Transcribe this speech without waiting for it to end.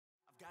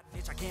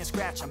itch I can't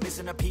scratch, I'm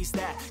missing a piece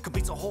that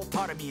completes a whole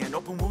part of me, an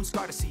open wound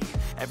scar to see.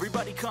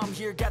 Everybody come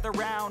here, gather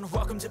round,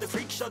 welcome to the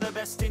freak show, the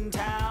best in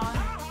town.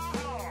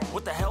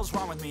 What the hell's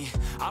wrong with me?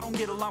 I don't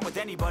get along with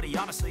anybody,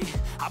 honestly.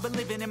 I've been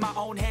living in my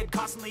own head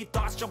constantly,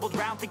 thoughts jumbled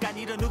around, think I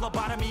need a new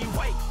lobotomy.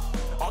 Wait,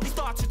 all these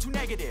thoughts are too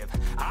negative,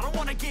 I don't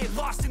wanna get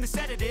lost in the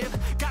sedative.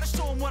 Gotta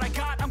show them what I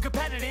got, I'm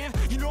competitive.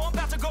 You know I'm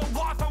about to go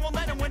off, I won't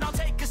let them win, I'll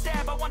take a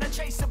stab. I wanna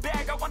chase a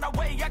bag, I want a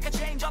way I can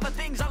change all the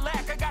things I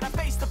lack. I gotta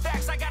face the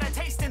facts, I got a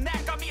taste in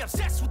that. Got me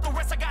obsessed with the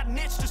rest, I got an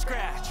itch to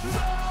scratch.